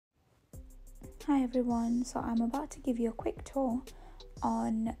Hi everyone, so I'm about to give you a quick tour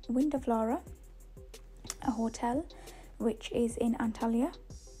on Wind of Lara, a hotel which is in Antalya.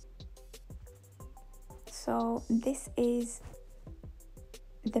 So this is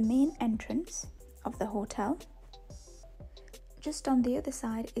the main entrance of the hotel. Just on the other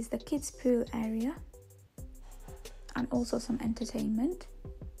side is the kids pool area and also some entertainment.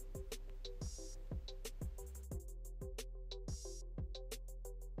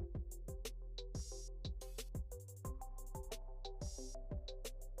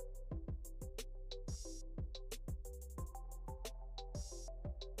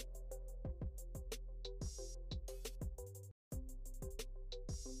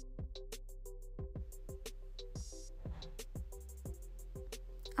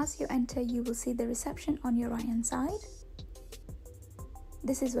 As you enter, you will see the reception on your right hand side.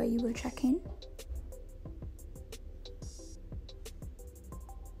 This is where you will check in.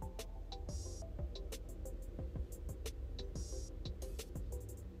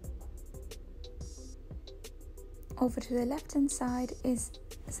 Over to the left hand side is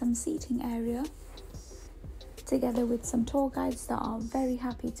some seating area, together with some tour guides that are very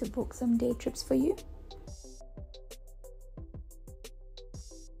happy to book some day trips for you.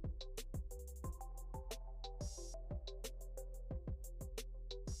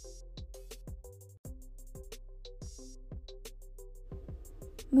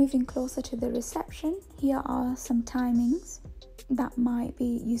 Moving closer to the reception, here are some timings that might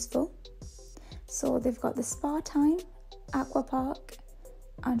be useful. So they've got the spa time, aqua park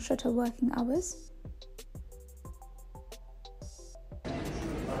and shuttle working hours.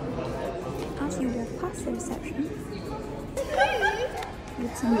 As you walk past the reception,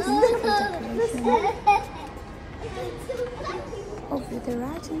 with some beautiful decoration, over the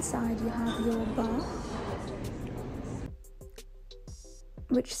right hand side you have your bar,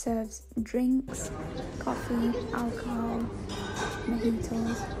 which serves drinks, coffee, alcohol,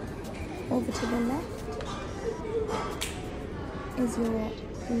 mojitos. Over to the left is your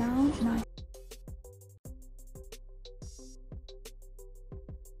lounge night.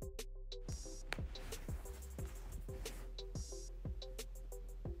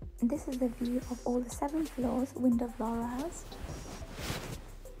 This is the view of all the 7 floors Wind of Lara has.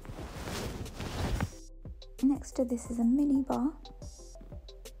 Next to this is a mini bar.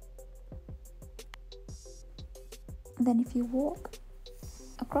 Then if you walk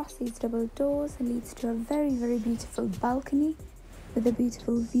across these double doors, it leads to a very beautiful balcony with a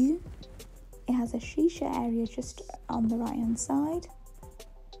beautiful view. It has a shisha area just on the right hand side.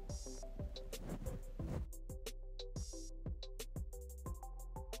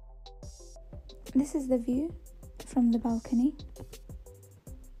 This is the view from the balcony.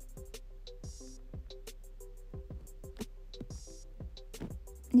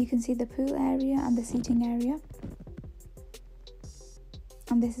 You can see the pool area and the seating area.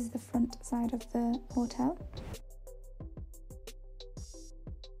 And this is the front side of the hotel.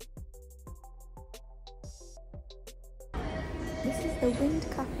 This is the Wind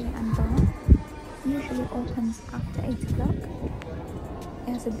Cafe and Bar. Usually opens after 8 o'clock.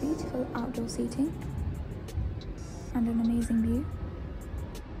 It has a beautiful outdoor seating and an amazing view.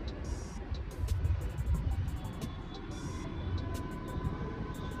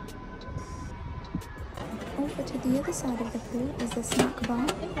 Over to the other side of the pool is the snack bar,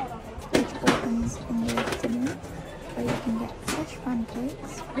 which opens in the afternoon, where you can get fresh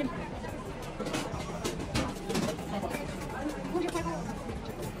pancakes,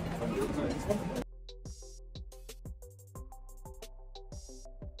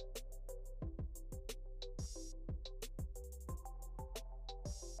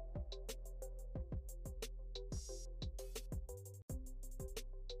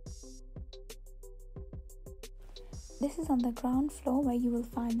 This is on the ground floor where you will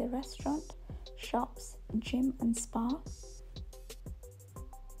find the restaurant, shops, gym and spa.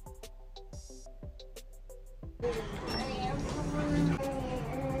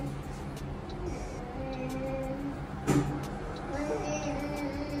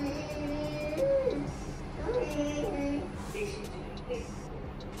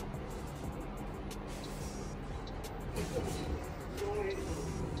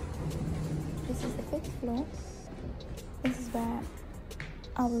 This is the 5th floor. This is where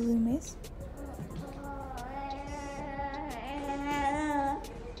our room is.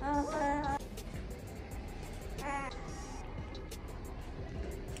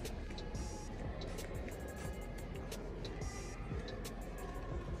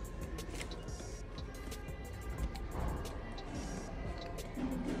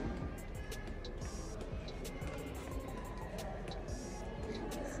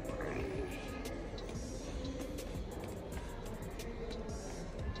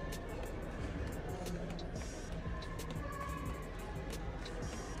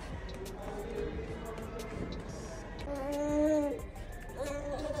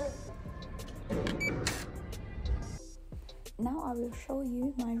 I will show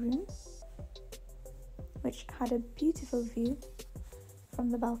you my room, which had a beautiful view from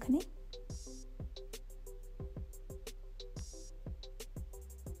the balcony.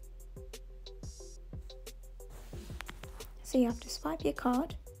 So you have to swipe your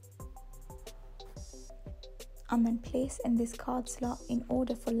card and then place in this card slot in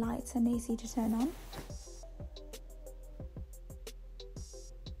order for lights and AC to turn on.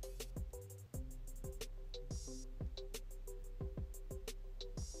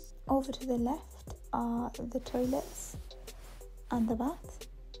 Over to the left are the toilets and the bath.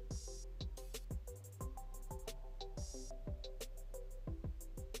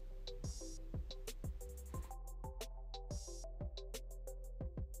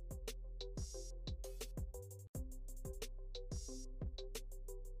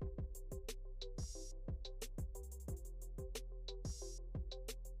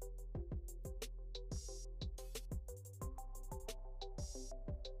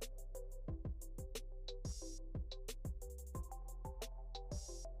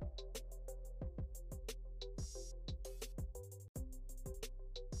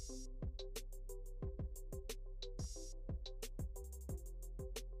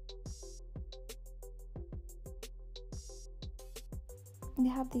 They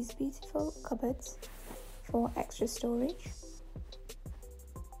have these beautiful cupboards for extra storage.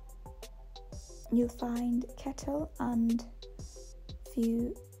 You'll find kettle and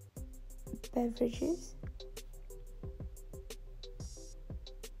few beverages.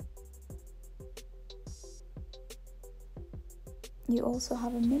 You also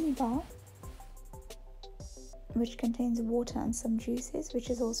have a mini bar which contains water and some juices,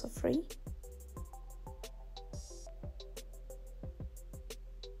 which is also free.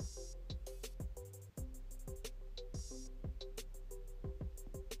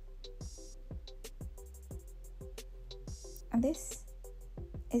 And this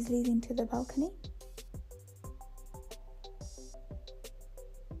is leading to the balcony.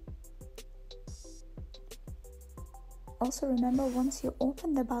 Also remember, once you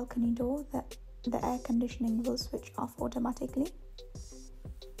open the balcony door, the air conditioning will switch off automatically.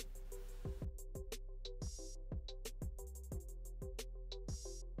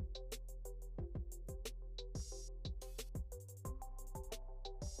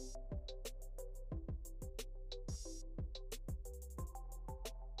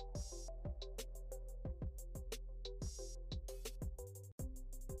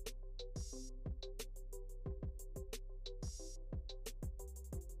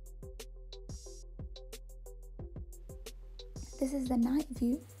 This is the night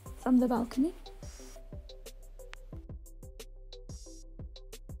view from the balcony.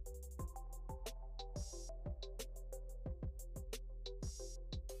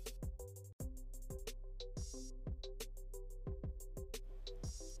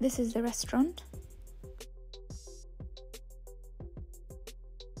 This is the restaurant.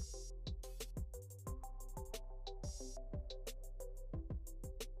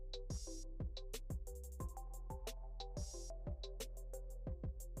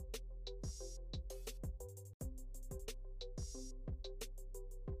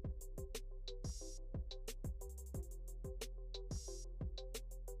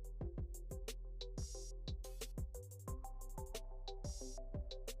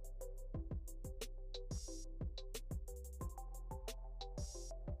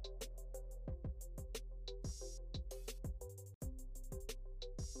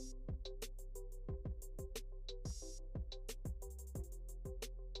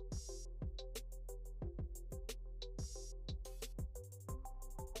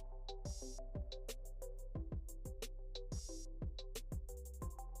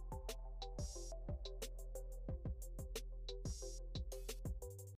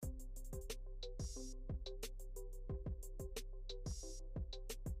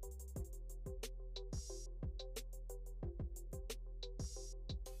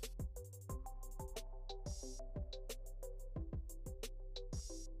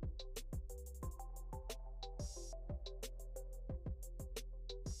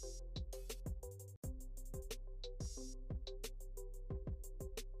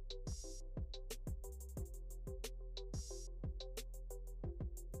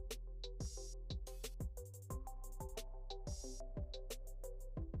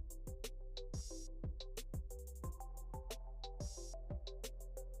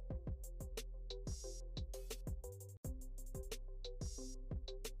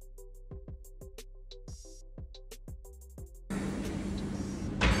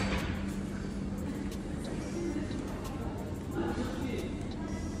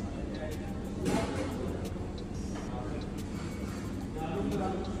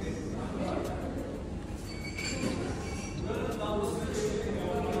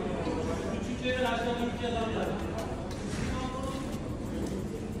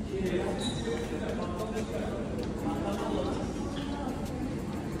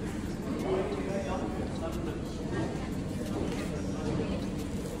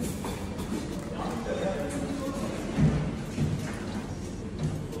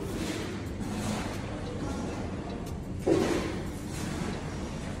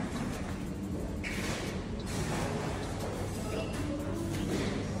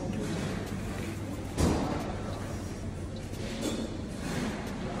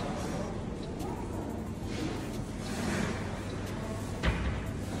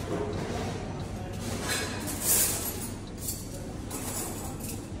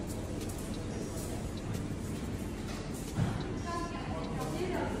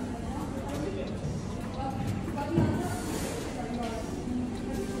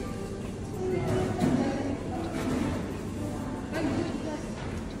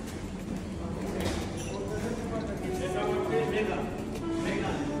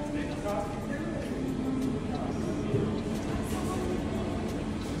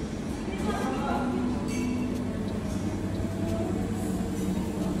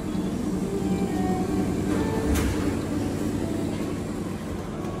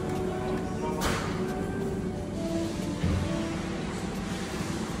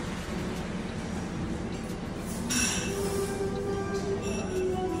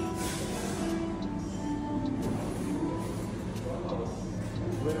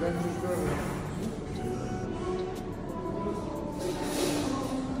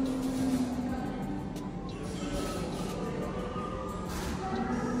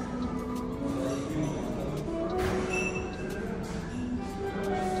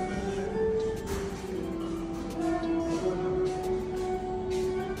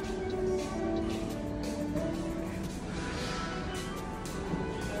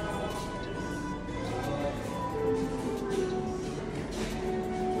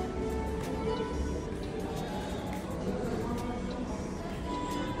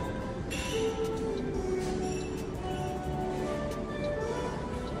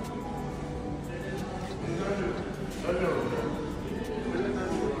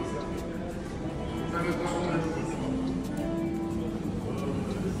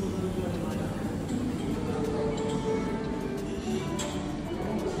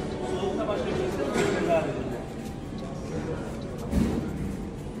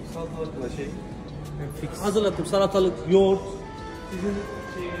 Hazırlattım salatalık, yoğurt. Sizin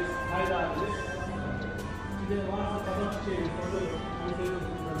şeyiniz, hayranınız. Bir de varsa kazanç şeyiniz,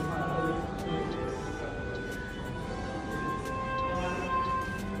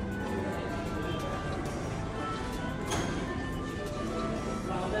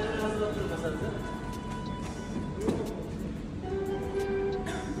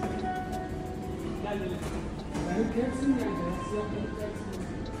 Benim hepsini geleceğim. Siyah benim hepsini.